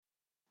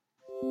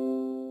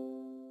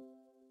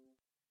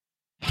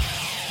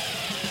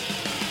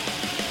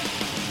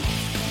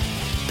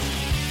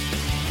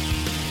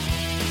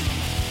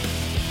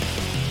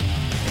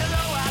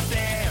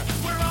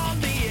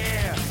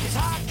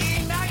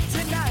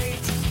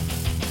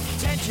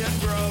tension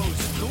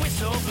grows, the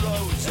whistle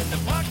blows, and the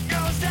puck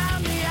goes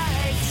down the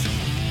ice.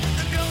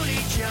 The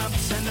goalie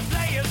jumps, and the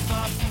players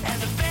pump,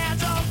 and the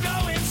fans all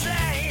go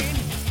insane.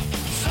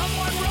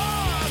 Someone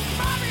roars,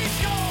 Bobby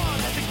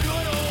scores at the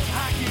good old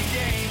hockey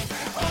game.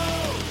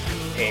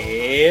 Oh,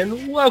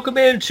 And welcome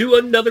into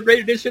another great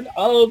edition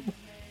of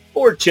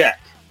BoardCheck.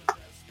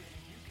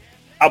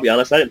 I'll be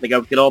honest, I didn't think I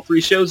would get all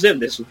three shows in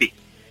this week.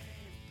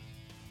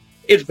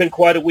 It's been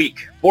quite a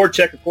week.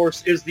 BoardCheck, of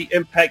course, is the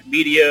Impact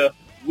Media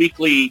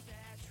weekly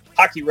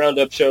hockey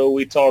roundup show.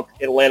 We talk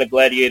Atlanta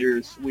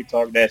Gladiators, we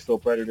talk Nashville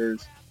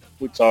Predators,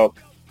 we talk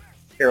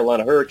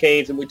Carolina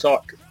Hurricanes, and we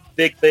talk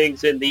big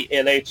things in the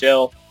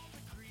NHL.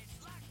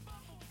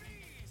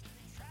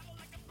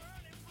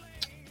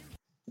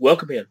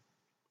 Welcome in.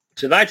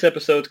 Tonight's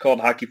episode is called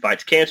Hockey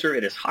Fights Cancer.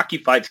 It is Hockey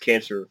Fights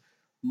Cancer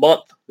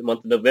month. The month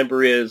of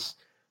November is.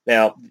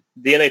 Now,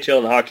 the NHL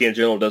and hockey in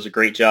general does a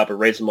great job of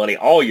raising money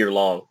all year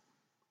long.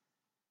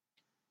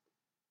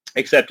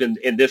 Except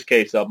in this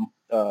case,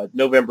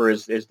 November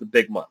is the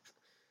big month.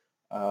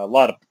 A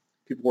lot of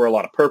people wear a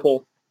lot of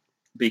purple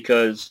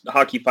because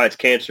Hockey Fights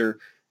Cancer,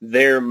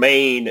 their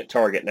main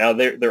target. Now,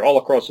 they're all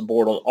across the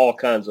board on all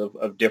kinds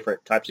of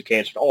different types of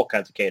cancer, all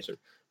kinds of cancer.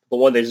 The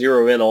one they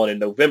zero in on in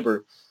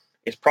November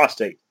is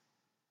prostate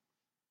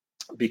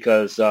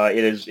because it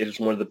is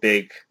one of the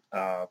big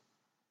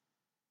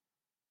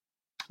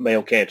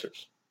male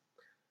cancers.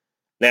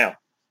 Now,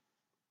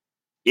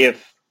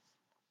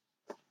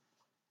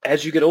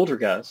 as you get older,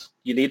 guys,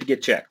 you need to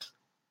get checked.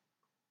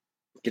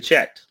 Get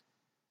checked.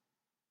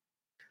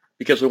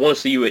 Because we want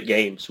to see you at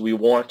games. We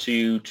want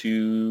you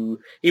to,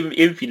 even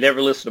if you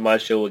never listen to my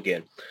show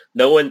again,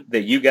 knowing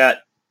that you got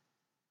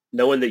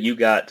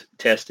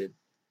tested,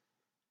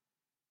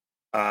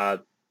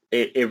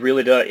 it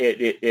really does,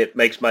 it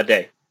makes my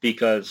day.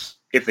 Because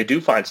if they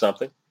do find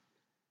something,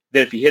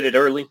 then if you hit it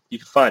early, you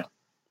can find it.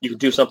 You can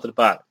do something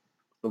about it.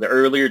 And the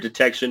earlier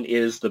detection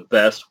is the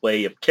best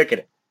way of kicking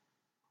it.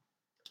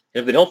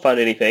 And if they don't find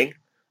anything,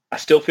 I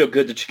still feel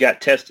good that you got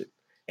tested.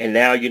 And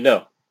now you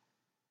know.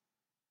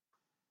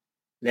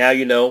 Now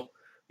you know.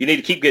 You need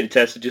to keep getting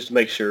tested just to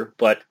make sure.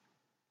 But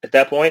at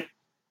that point,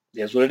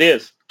 here's what it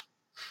is.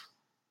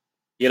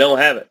 You don't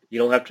have it. You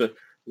don't have to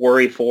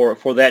worry for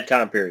that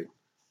time period.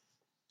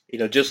 You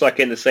know, just like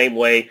in the same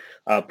way,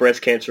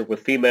 breast cancer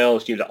with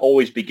females, you need to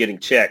always be getting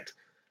checked.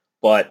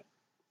 But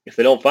if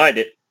they don't find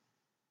it,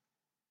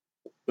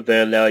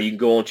 then you can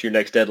go on to your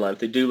next deadline. If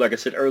they do, like I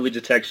said, early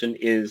detection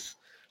is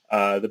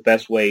the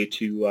best way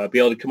to be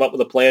able to come up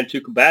with a plan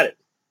to combat it.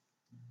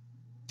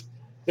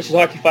 This is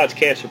Hockey Fights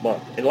Cancer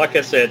Month. And like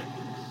I said,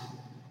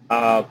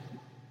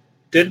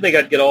 didn't think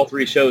I'd get all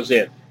three shows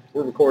in.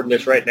 We're recording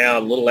this right now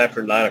a little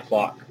after 9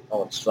 o'clock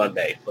on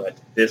Sunday, but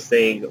this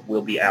thing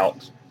will be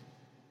out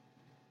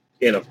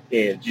in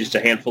just a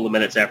handful of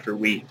minutes after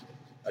we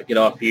get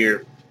off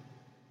here.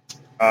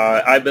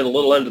 I've been a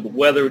little under the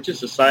weather,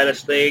 just a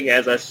sinus thing.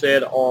 As I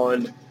said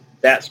on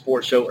that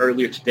sports show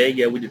earlier today,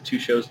 yeah, we did two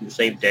shows in the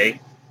same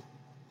day.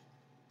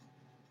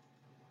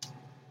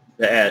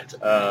 We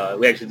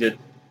actually did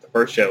the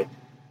first show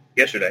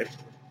yesterday,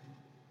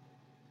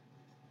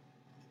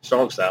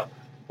 strong style.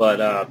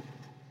 But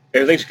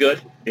everything's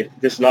good.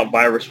 This is not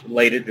virus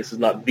related. This is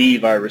not the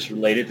virus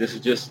related. This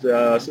is just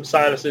some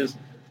sinuses.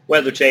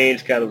 Weather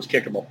change kind of was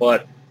kicking my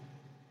butt.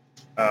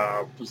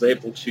 Was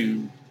able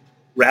to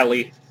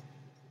rally,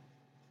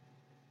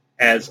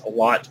 as a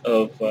lot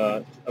of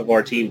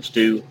our teams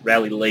do,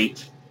 rally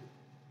late,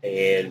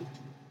 and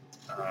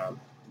I'm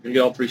going to get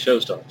all three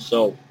shows done.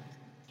 So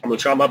I'm going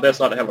to try my best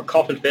not to have a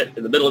coughing fit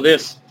in the middle of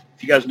this.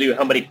 If you guys knew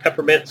how many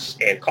peppermints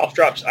and cough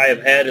drops I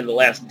have had in the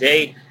last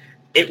day,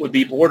 it would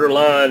be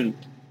borderline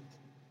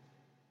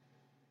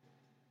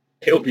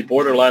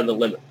the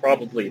limit,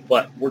 probably,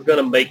 but we're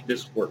going to make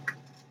this work.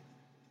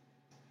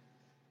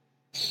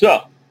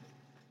 So,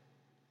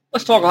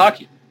 let's talk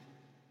hockey.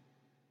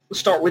 Let's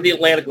start with the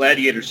Atlanta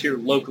Gladiators here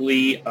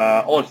locally.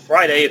 On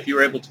Friday, if you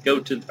were able to go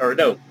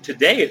to,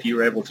 today, if you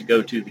were able to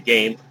go to the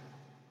game,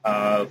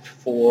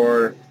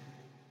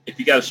 if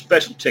you got a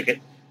special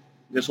ticket,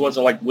 this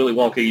wasn't like Willy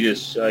Wonka,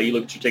 you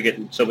look at your ticket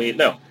and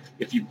no.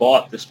 If you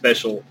bought the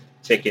special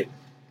ticket,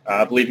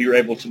 I believe you were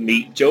able to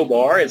meet Joe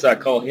Barr, as I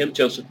call him,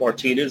 Joseph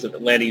Martinez of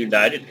Atlanta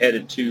United,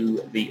 headed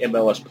to the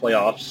MLS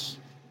playoffs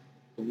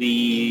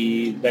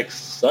the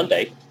next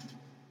Sunday.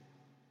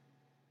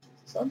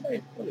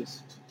 Sunday? What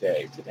is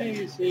today? Today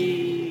is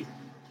the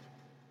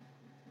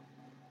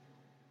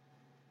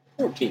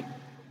 14th.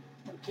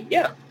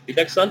 Yeah, the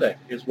next Sunday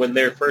is when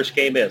their first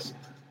game is.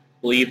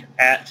 I believe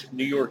at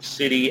New York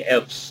City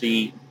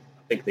FC. I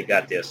think they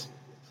got this.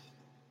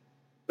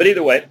 But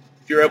either way,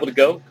 if you're able to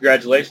go,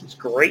 congratulations.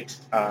 Great.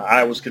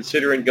 I was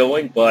considering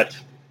going, but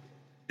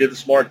did the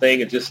smart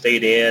thing and just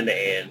stayed in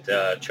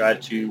and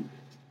tried to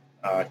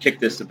kick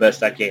this the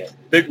best I can.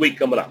 Big week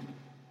coming up.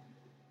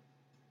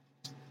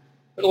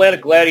 Atlanta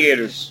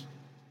Gladiators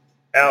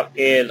out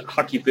in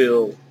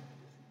Hockeyville,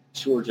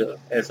 Georgia,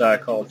 as I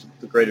call it,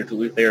 the greater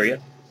Duluth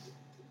area.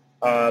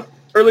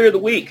 Earlier in the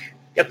week,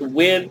 got the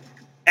win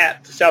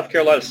at the South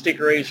Carolina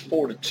Stingrays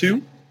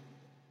 4-2.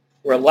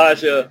 where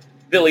Elijah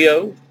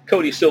Villio,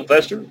 Cody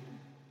Sylvester,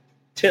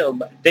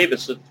 Tim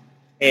Davidson,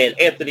 and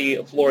Anthony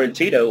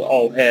Florentino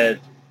all had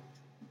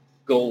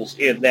goals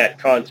in that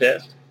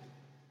contest.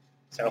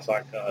 Sounds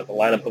like the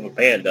lineup of a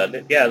band, doesn't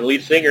it? Yeah, the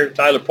lead singer,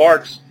 Tyler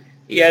Parks,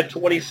 he had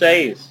 20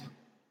 saves.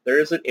 There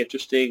is an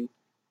interesting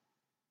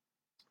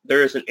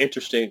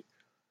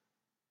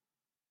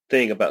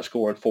thing about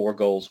scoring 4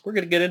 goals. We're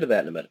going to get into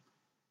that in a minute.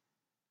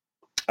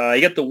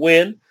 You got the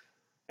win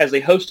as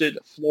they hosted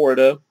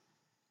Florida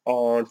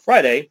on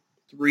Friday,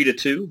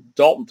 3-2.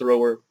 Dalton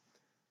thrower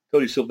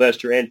Cody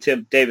Sylvester and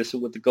Tim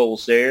Davison with the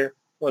goals there.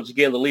 Once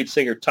again, the lead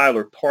singer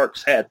Tyler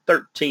Parks had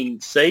 13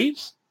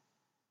 saves.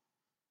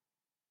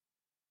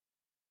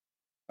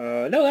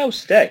 No, that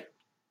was today.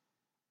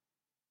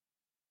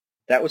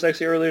 That was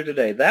actually earlier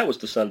today. That was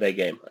the Sunday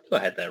game. I knew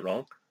I had that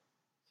wrong.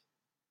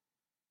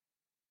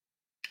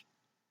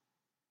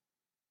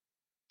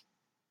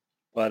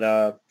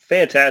 But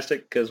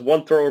fantastic, because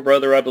one thrower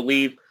brother, I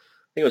believe, I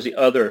think it was the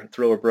other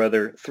thrower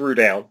brother, threw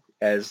down,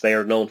 as they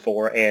are known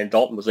for, and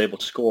Dalton was able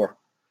to score.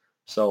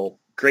 So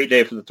great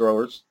day for the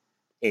throwers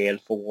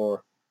and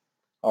for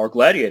our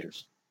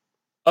Gladiators.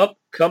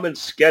 Upcoming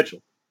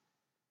schedule.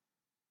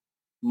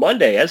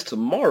 Monday, as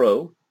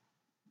tomorrow,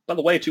 by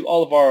the way, to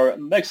all of our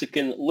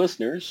Mexican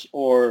listeners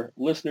or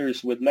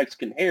listeners with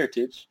Mexican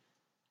heritage,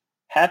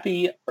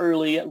 happy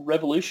early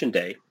Revolution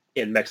Day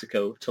in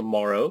Mexico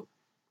tomorrow.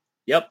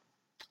 Yep,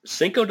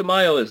 Cinco de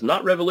Mayo is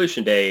not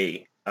Revolution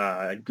Day,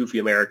 goofy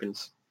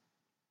Americans.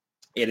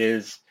 It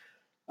is,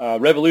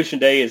 Revolution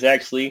Day is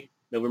actually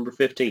November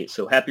 15th.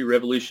 So happy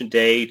Revolution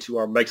Day to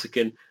our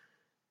Mexican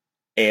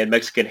and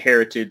Mexican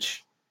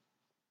heritage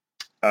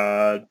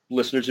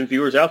listeners and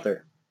viewers out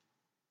there.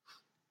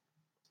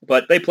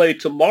 But they play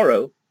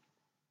tomorrow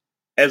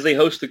as they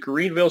host the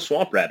Greenville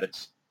Swamp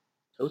Rabbits.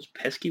 Those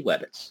pesky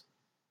Rabbits.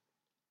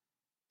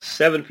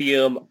 7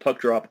 p.m.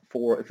 puck drop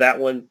for that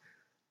one.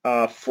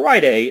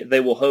 Friday, they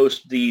will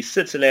host the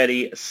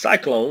Cincinnati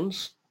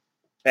Cyclones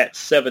at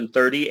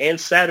 7:30, and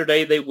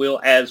Saturday they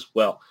will as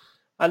well.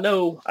 I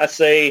know I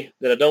say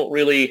that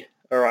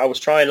I was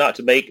trying not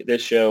to make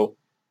this show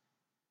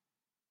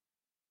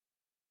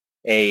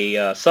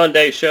a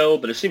Sunday show,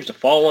 but it seems to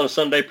fall on a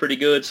Sunday pretty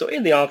good. So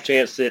in the off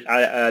chance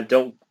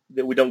that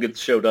we don't get the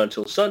show done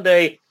until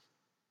Sunday,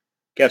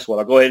 guess what?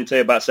 I'll go ahead and tell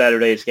you about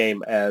Saturday's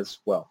game as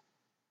well.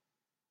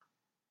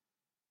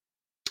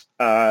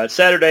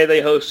 Saturday they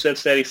host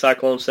Cincinnati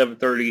Cyclones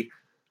 7:30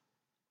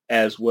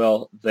 as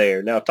well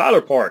there. Now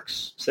Tyler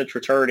Parks, since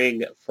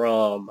returning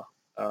from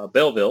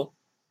Belleville,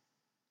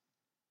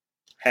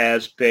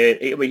 he's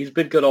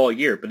been good all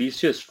year, but he's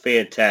just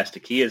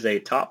fantastic. He is a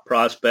top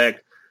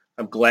prospect.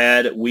 I'm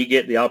glad we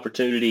get the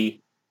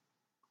opportunity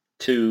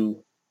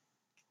to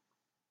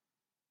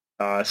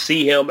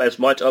see him as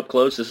much up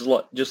close. This is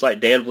just like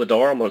Dan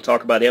Vladar. I'm going to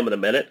talk about him in a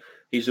minute.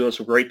 He's doing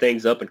some great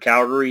things up in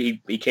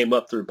Calgary. He came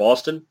up through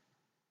Boston.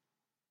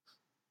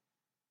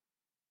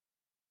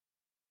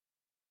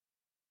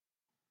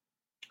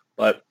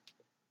 But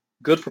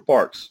good for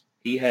Parks.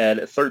 He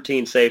had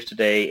 13 saves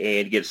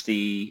today and gets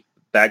the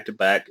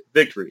back-to-back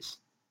victories.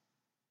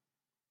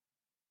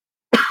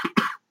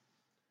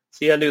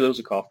 See, I knew there was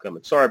a cough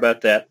coming. Sorry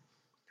about that.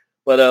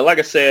 But like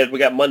I said, we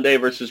got Monday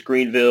versus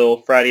Greenville,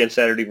 Friday and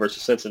Saturday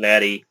versus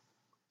Cincinnati.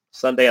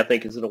 Sunday, I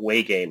think, is an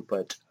away game,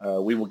 but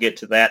we will get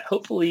to that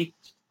hopefully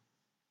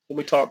when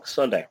we talk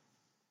Sunday.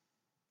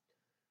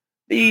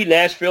 The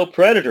Nashville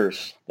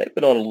Predators, they've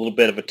been on a little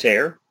bit of a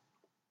tear.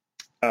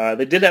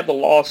 They did have the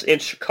loss in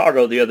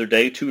Chicago the other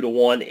day,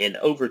 2-1 in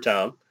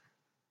overtime.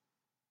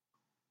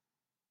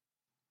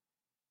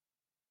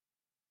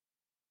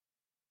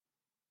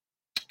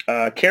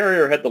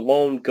 Carrier had the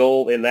lone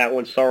goal in that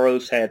one.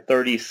 Saros had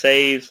 30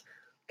 saves.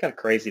 Kind of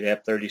crazy to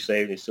have 30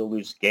 saves and still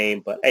lose the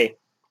game, but hey,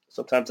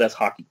 sometimes that's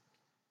hockey.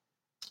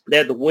 They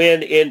had the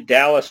win in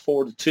Dallas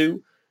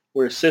 4-2,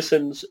 where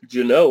Sissons,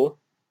 Janot,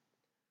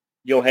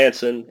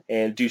 Johansson,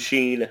 and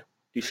Duchesne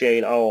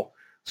all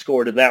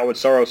scored in that one.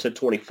 Saros had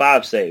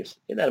 25 saves.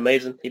 Isn't that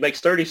amazing? He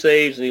makes 30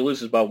 saves and he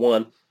loses by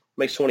 1.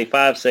 Makes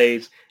 25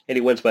 saves and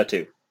he wins by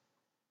 2.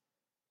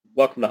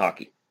 Welcome to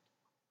hockey.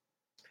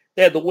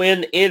 They had the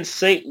win in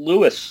St.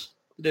 Louis.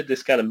 We did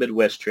this kind of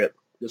Midwest trip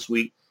this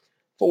week.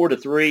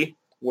 4-3,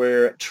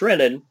 where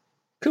Trennan,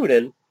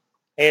 Kunin,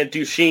 and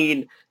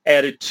Duchesne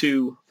added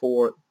 2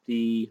 for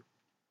the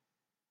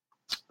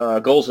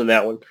goals in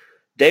that one.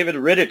 David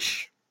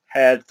Rittich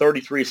had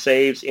 33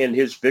 saves in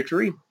his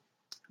victory.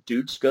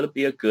 Dude's going to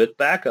be a good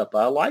backup.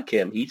 I like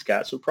him. He's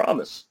got some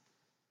promise.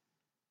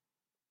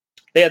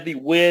 They had the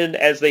win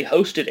as they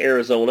hosted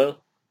Arizona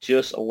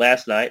just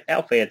last night.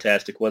 How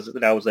fantastic was it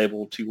that I was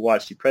able to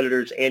watch the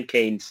Predators and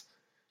Canes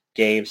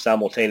game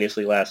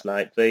simultaneously last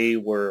night? They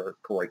were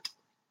great.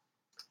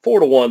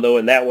 4-1, though,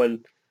 in that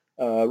one.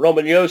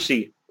 Roman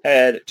Josi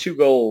had 2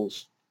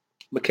 goals.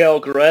 Mikael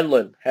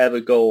Granlund had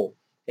a goal.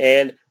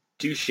 And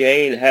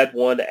Duchesne had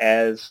one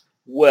as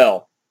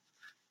well.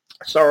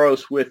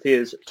 Saros with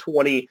his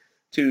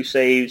 22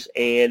 saves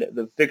and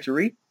the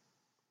victory.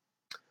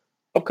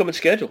 Upcoming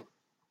schedule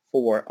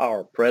for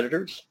our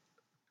Predators.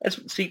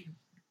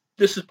 This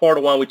this is part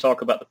of why we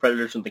talk about the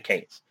Predators and the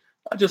Canes.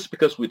 Not just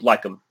because we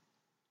like them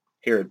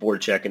here at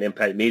BoardCheck and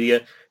Impact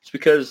Media. It's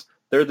because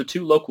they're the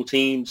two local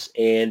teams,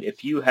 and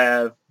if you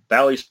have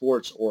Valley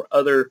Sports or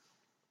other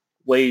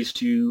ways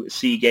to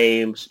see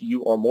games,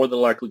 you are more than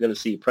likely going to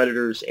see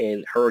Predators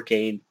and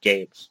Hurricane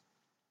games.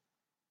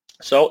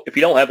 So if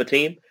you don't have a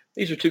team,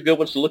 these are two good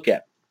ones to look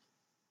at.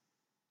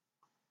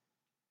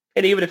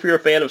 And even if you're a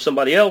fan of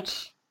somebody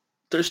else,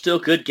 they're still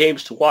good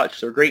games to watch.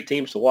 They're great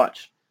teams to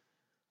watch.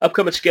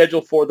 Upcoming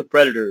schedule for the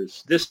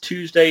Predators. This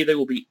Tuesday, they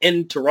will be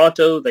in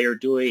Toronto. They are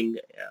doing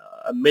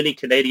a mini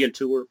Canadian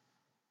tour.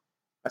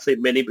 I say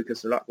mini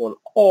because they're not going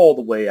all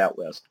the way out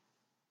west.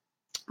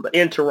 But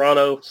in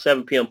Toronto,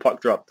 7 p.m.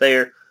 puck drop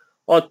there.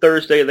 On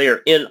Thursday, they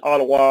are in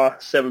Ottawa,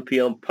 7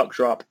 p.m. puck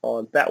drop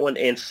on that one.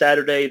 And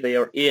Saturday, they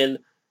are in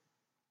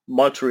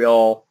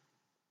Montreal,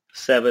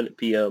 7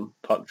 p.m.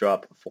 puck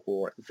drop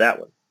for that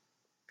one.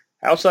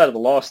 Outside of the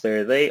loss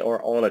there, they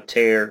are on a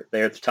tear.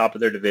 They're at the top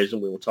of their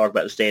division. We will talk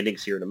about the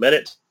standings here in a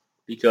minute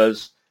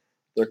because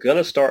they're going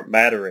to start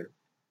mattering.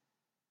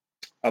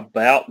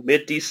 About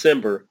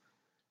mid-December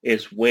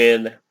is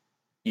when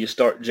you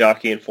start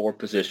jockeying for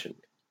position.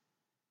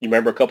 You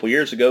remember a couple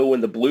years ago when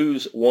the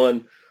Blues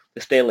won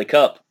the Stanley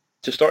Cup.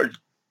 To start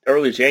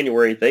early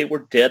January, they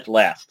were dead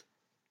last.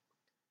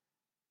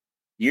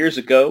 Years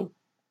ago,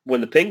 when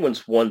the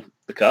Penguins won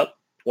the Cup,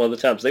 one of the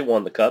times they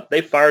won the Cup,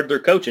 they fired their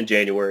coach in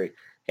January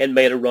and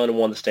made a run and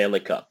won the Stanley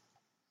Cup.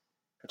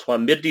 That's why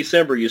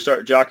mid-December you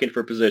start jockeying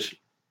for position.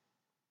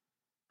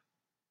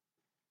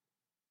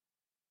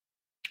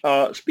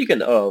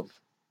 Speaking of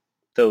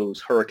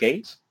those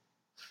Hurricanes,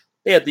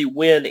 they had the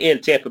win in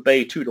Tampa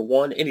Bay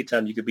 2-1.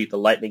 Anytime you can beat the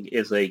Lightning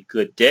is a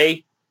good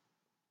day.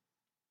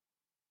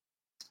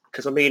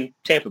 Because, I mean,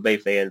 Tampa Bay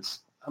fans,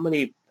 how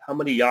many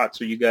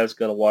yachts are you guys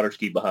going to water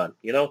ski behind,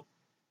 you know?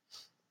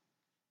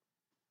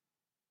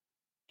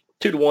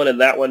 2-1 in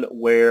that one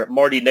where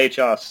Marty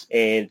Nachos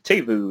and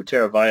Teuvo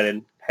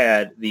Teravainen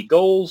had the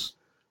goals.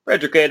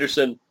 Frederick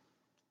Anderson,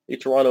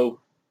 Toronto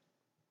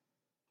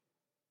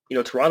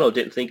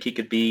didn't think he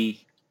could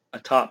be a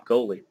top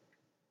goalie.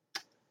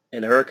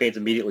 And the Hurricanes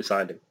immediately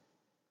signed him.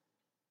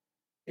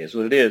 It is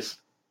what it is.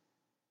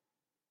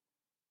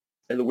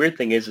 And the weird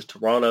thing is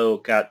Toronto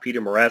got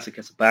Peter Mrazek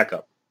as a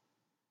backup.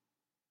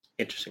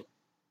 Interesting.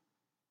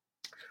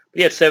 But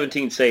he had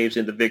 17 saves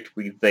in the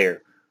victory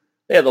there.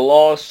 They had the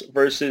loss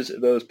versus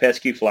those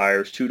pesky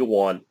Flyers,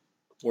 2-1,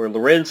 where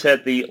Lorenz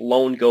had the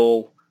lone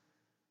goal.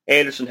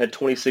 Anderson had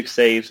 26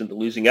 saves in the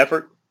losing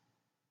effort.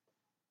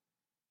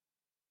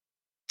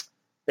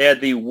 They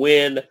had the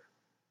win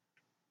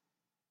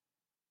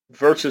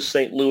versus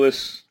St.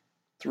 Louis,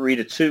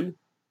 3-2.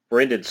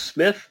 Brendan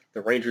Smith, the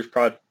Rangers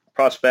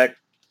prospect,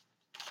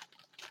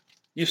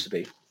 used to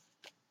be.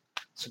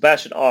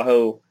 Sebastian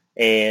Aho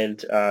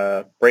and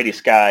Brady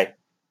Skye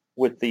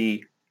with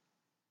the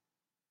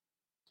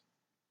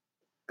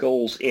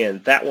goals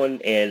in that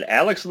one. And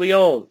Alex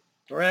Lyon,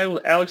 or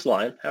Alex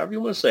Lyon, however you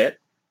want to say it,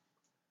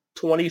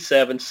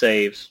 27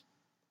 saves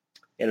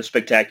and a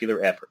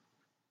spectacular effort.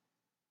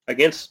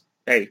 Against,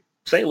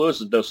 St. Louis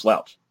is no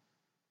slouch.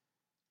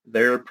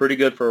 They're pretty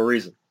good for a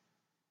reason.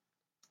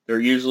 They're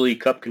usually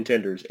cup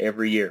contenders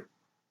every year.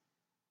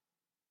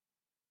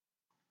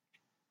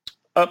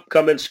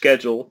 Upcoming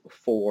schedule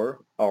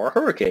for our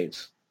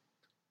Hurricanes.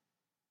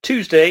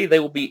 Tuesday, they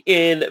will be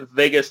in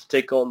Vegas to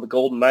take on the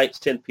Golden Knights,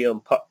 10 p.m.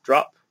 puck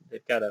drop.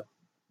 They've got a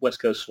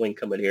West Coast swing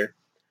coming here.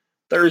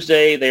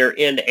 Thursday, they are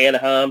in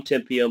Anaheim,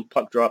 10 p.m.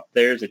 puck drop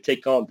there as they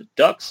take on the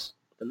Ducks,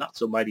 the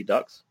not-so-mighty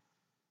Ducks.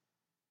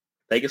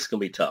 Vegas is going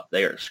to be tough.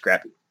 They are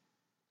scrappy.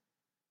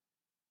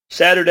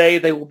 Saturday,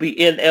 they will be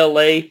in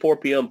L.A., 4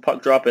 p.m.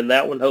 puck drop in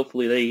that one.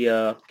 Hopefully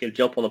they can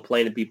jump on a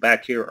plane and be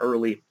back here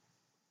early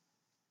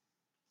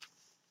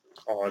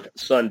on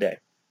Sunday.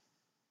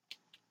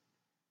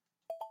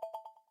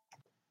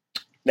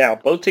 Now,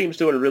 both teams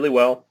doing really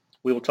well.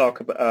 We will talk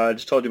about, I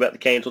just told you about the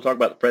Canes. We'll talk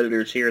about the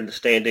Predators here in the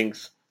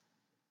standings.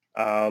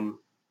 Let's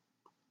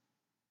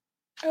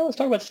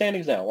talk about the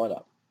standings now. Why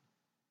not?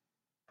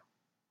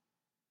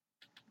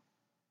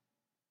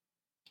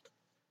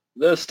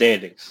 The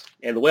standings.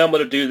 And the way I'm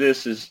going to do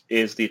this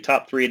is the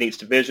top three in each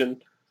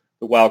division,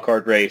 the wild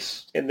card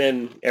race, and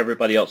then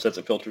everybody else as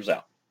it filters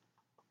out.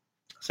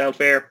 Sound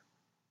fair?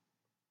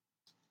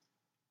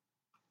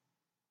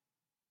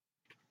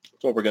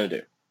 That's what we're going to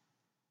do.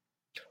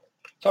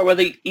 Talk about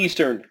the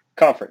Eastern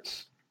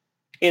Conference.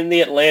 In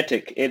the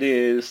Atlantic, it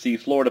is the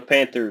Florida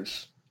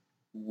Panthers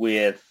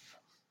with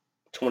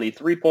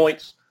 23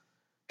 points,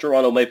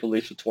 Toronto Maple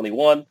Leafs with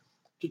 21,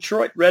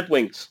 Detroit Red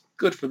Wings,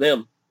 good for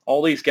them.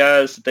 All these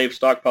guys that they've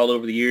stockpiled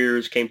over the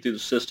years came through the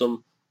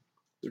system.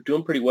 They're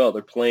doing pretty well.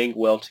 They're playing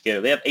well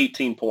together. They have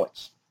 18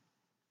 points.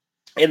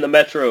 In the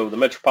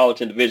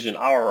Metropolitan Division,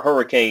 our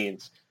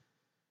Hurricanes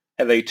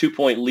have a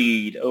 2-point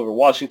lead over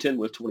Washington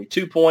with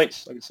 22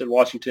 points. Like I said,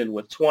 Washington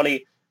with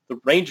 20. The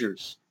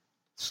Rangers,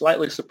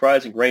 slightly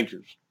surprising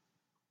Rangers,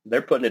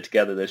 they're putting it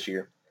together this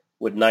year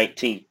with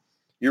 19.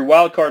 Your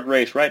wild card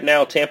race right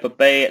now, Tampa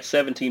Bay at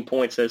 17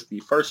 points as the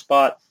first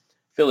spot.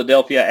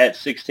 Philadelphia at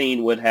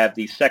 16 would have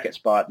the second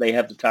spot. They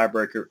have the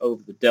tiebreaker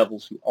over the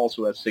Devils, who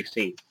also have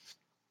 16.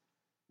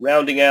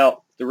 Rounding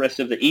out the rest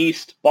of the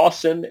East,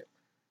 Boston,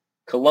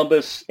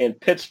 Columbus, and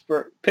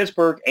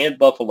Pittsburgh and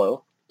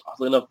Buffalo.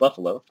 Oddly enough,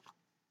 Buffalo.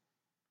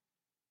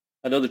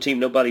 Another team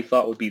nobody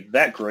thought would be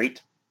that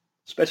great,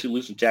 especially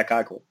losing Jack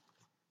Eichel.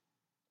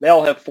 They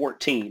all have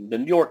 14. The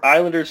New York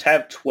Islanders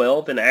have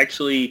 12, and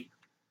actually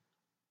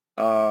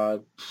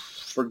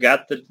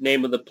forgot the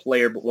name of the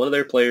player, but one of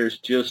their players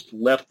just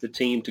left the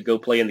team to go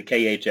play in the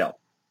KHL.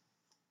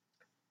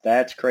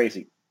 That's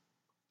crazy.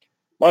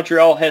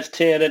 Montreal has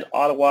 10, and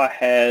Ottawa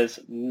has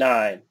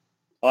 9.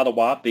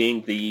 Ottawa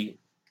being the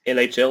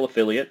NHL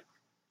affiliate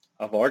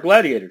of our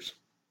Gladiators.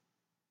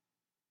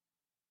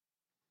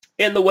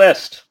 In the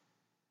West,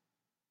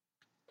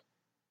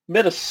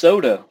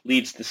 Minnesota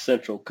leads the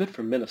Central. Good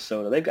for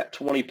Minnesota. They've got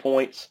 20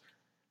 points,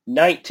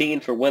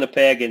 19 for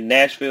Winnipeg and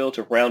Nashville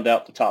to round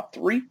out the top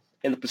 3.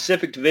 In the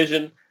Pacific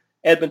Division,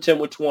 Edmonton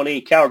with 20,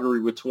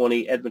 Calgary with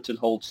 20. Edmonton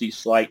holds the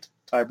slight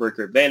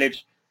tiebreaker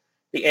advantage.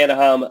 The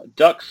Anaheim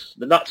Ducks,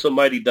 the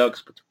not-so-mighty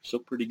Ducks, but still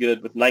pretty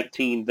good with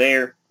 19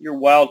 there. Your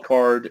wild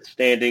card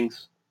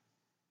standings.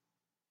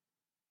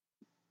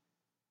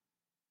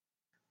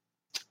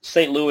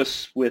 St.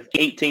 Louis with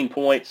 18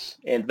 points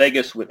and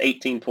Vegas with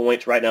 18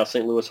 points. Right now,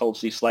 St. Louis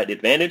holds the slight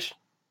advantage.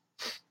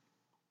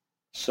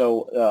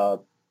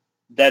 So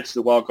that's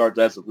the wild cards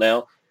as of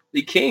now.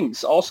 The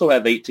Kings also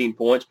have 18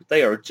 points, but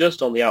they are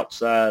just on the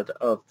outside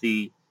of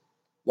the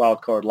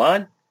wild card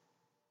line.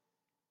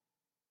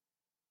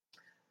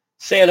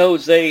 San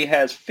Jose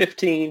has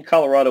 15,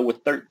 Colorado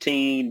with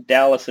 13,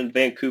 Dallas and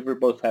Vancouver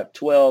both have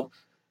 12.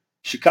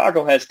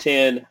 Chicago has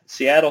 10,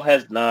 Seattle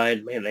has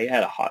 9. Man, they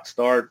had a hot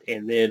start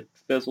and then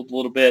fizzled a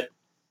little bit.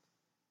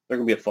 They're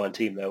going to be a fun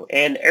team, though.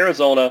 And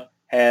Arizona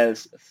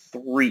has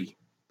 3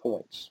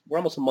 points. We're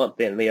almost a month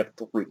in, and they have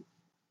 3.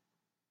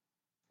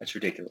 That's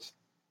ridiculous.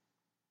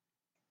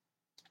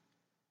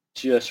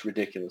 Just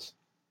ridiculous.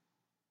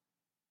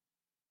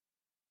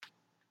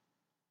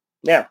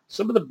 Now,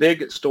 some of the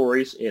big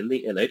stories in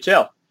the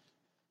NHL.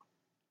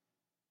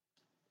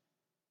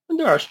 And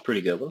there are some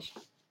pretty good ones.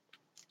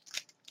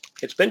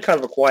 It's been kind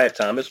of a quiet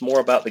time. It's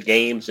more about the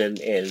games and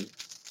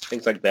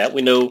things like that.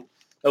 We know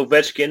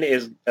Ovechkin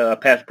is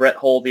past Brett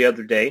Hull the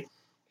other day.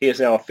 He is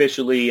now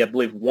officially, I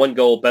believe, 1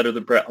 goal better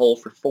than Brett Hull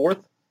for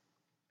 4th.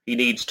 He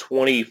needs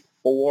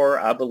 24,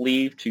 I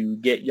believe, to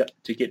get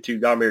to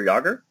Jaromir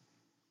Jagr.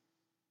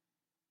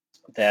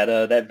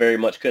 That very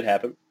much could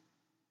happen.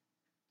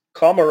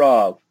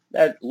 Komarov.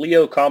 That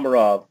Leo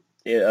Komarov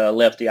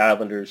left the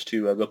Islanders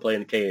to go play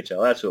in the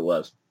KHL. That's who it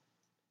was.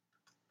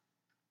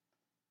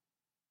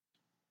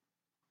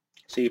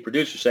 See,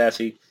 producer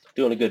Sassy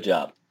doing a good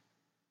job.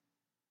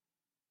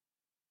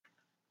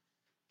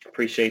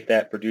 Appreciate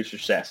that, producer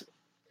Sassy.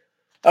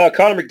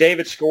 Connor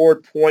McDavid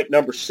scored point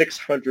number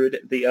 600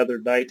 the other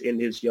night in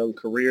his young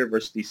career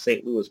versus the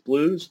St. Louis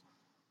Blues.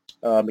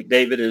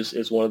 McDavid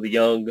is one of the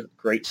young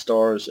great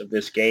stars of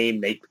this game.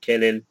 Nate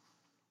McKinnon.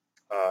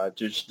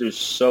 There's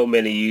so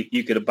many.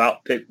 You could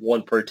about pick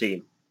one per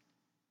team.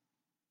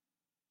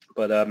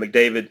 But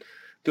McDavid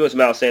doing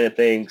some outstanding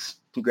things.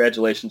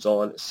 Congratulations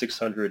on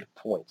 600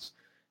 points.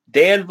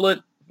 Dan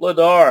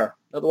Vladar,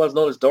 otherwise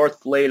known as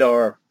Darth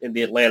Vladar in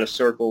the Atlanta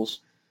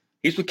circles.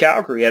 He's with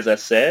Calgary, as I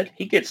said.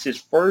 He gets his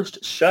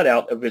first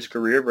shutout of his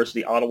career versus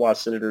the Ottawa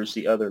Senators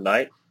the other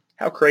night.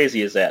 How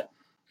crazy is that?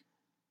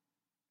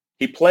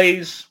 He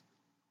plays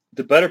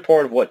the better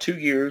part of, 2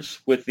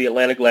 years with the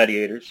Atlanta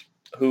Gladiators,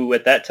 who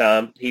at that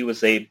time, he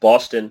was a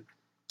Boston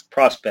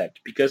prospect.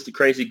 Because the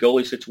crazy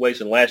goalie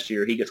situation last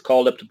year, he gets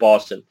called up to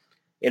Boston,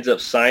 ends up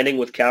signing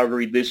with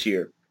Calgary this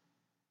year,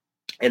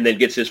 and then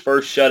gets his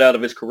first shutout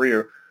of his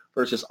career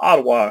versus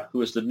Ottawa,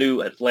 who is the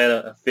new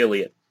Atlanta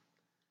affiliate.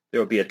 There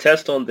will be a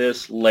test on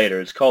this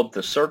later. It's called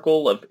the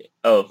Circle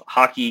of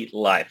Hockey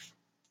Life.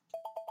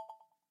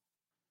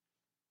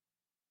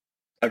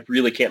 I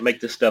really can't make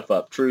this stuff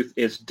up. Truth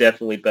is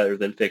definitely better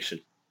than fiction.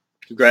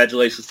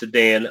 Congratulations to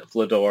Dan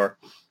Vladar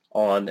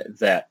on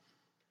that.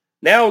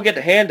 Now we get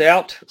to hand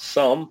out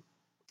some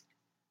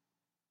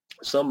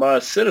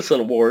citizen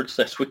awards,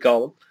 as we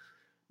call them.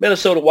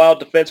 Minnesota Wild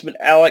defenseman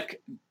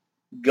Alec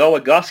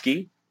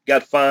Goligoski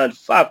got fined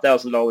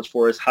 $5,000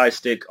 for his high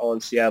stick on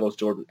Seattle's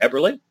Jordan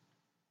Eberle.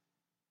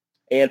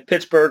 And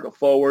Pittsburgh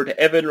forward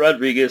Evan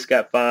Rodriguez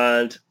got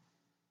fined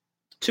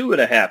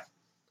 $2,500,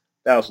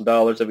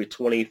 that'd be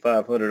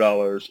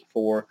 $2,500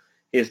 for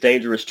his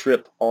dangerous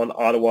trip on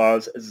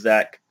Ottawa's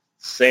Zach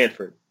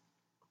Sanford.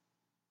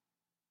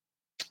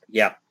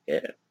 Yeah.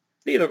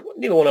 Neither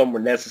one of them were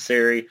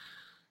necessary.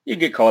 You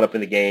get caught up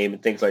in the game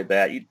and things like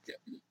that. You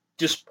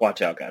just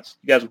watch out, guys.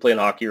 You guys have been playing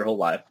hockey your whole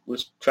life.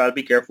 Let's try to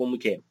be careful when we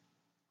can.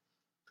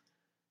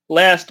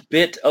 Last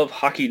bit of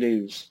hockey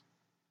news.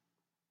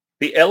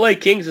 The LA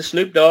Kings of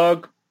Snoop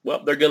Dogg,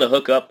 well, they're going to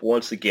hook up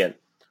once again.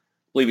 I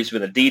believe he's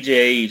been a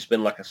DJ. He's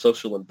been like a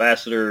social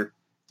ambassador.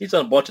 He's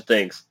done a bunch of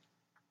things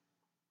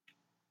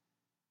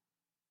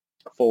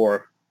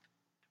for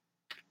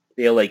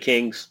the LA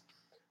Kings.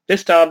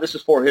 This time, this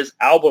is for his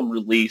album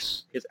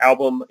release, his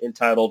album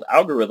entitled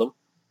Algorithm,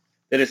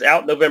 that is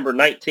out November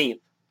 19th.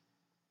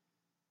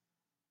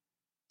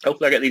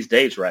 Hopefully I got these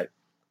dates right,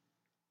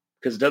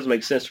 because it doesn't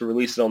make sense to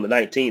release it on the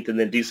 19th, and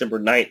then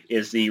December 9th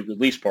is the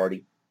release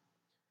party.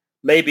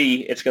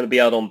 Maybe it's going to be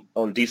out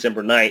on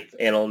December 9th,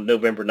 and on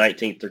November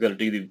 19th, they're going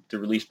to do the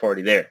release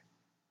party there.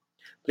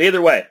 But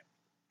either way,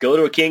 go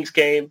to a Kings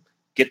game,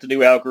 get the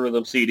new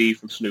Algorithm CD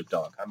from Snoop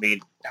Dogg. I mean,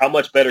 how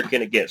much better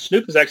can it get?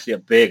 Snoop is actually a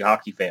big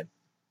hockey fan.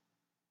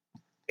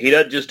 He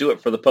doesn't just do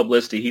it for the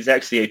publicity. He's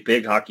actually a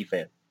big hockey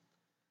fan.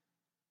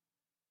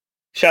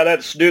 Shout out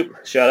to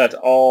Snoop. Shout out to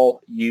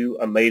all you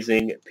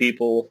amazing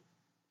people.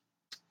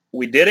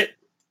 We did it.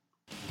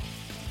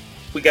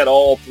 We got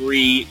all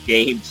three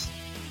games.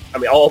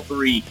 All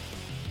three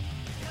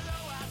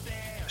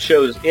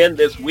shows in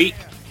this week.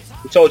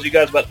 We told you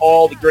guys about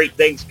all the great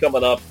things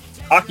coming up.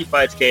 Hockey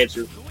Fights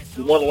Cancer. If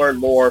you want to learn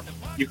more,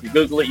 you can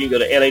Google it. You can go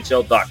to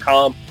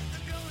NHL.com.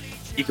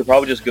 You can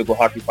probably just Google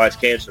Hockey Fights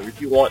Cancer.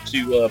 If you want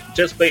to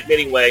participate in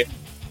any way,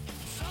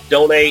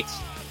 donate,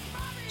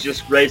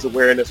 just raise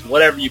awareness,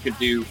 whatever you can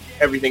do,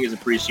 everything is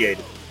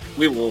appreciated.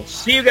 We will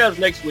see you guys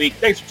next week.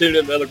 Thanks for tuning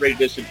in to another great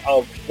edition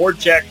of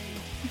BoardCheck.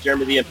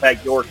 Jeremy the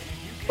Impact York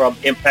from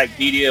Impact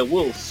Media.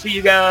 We'll see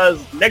you guys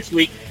next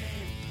week.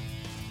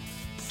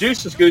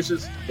 Deuces,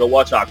 gooses, go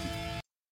watch hockey.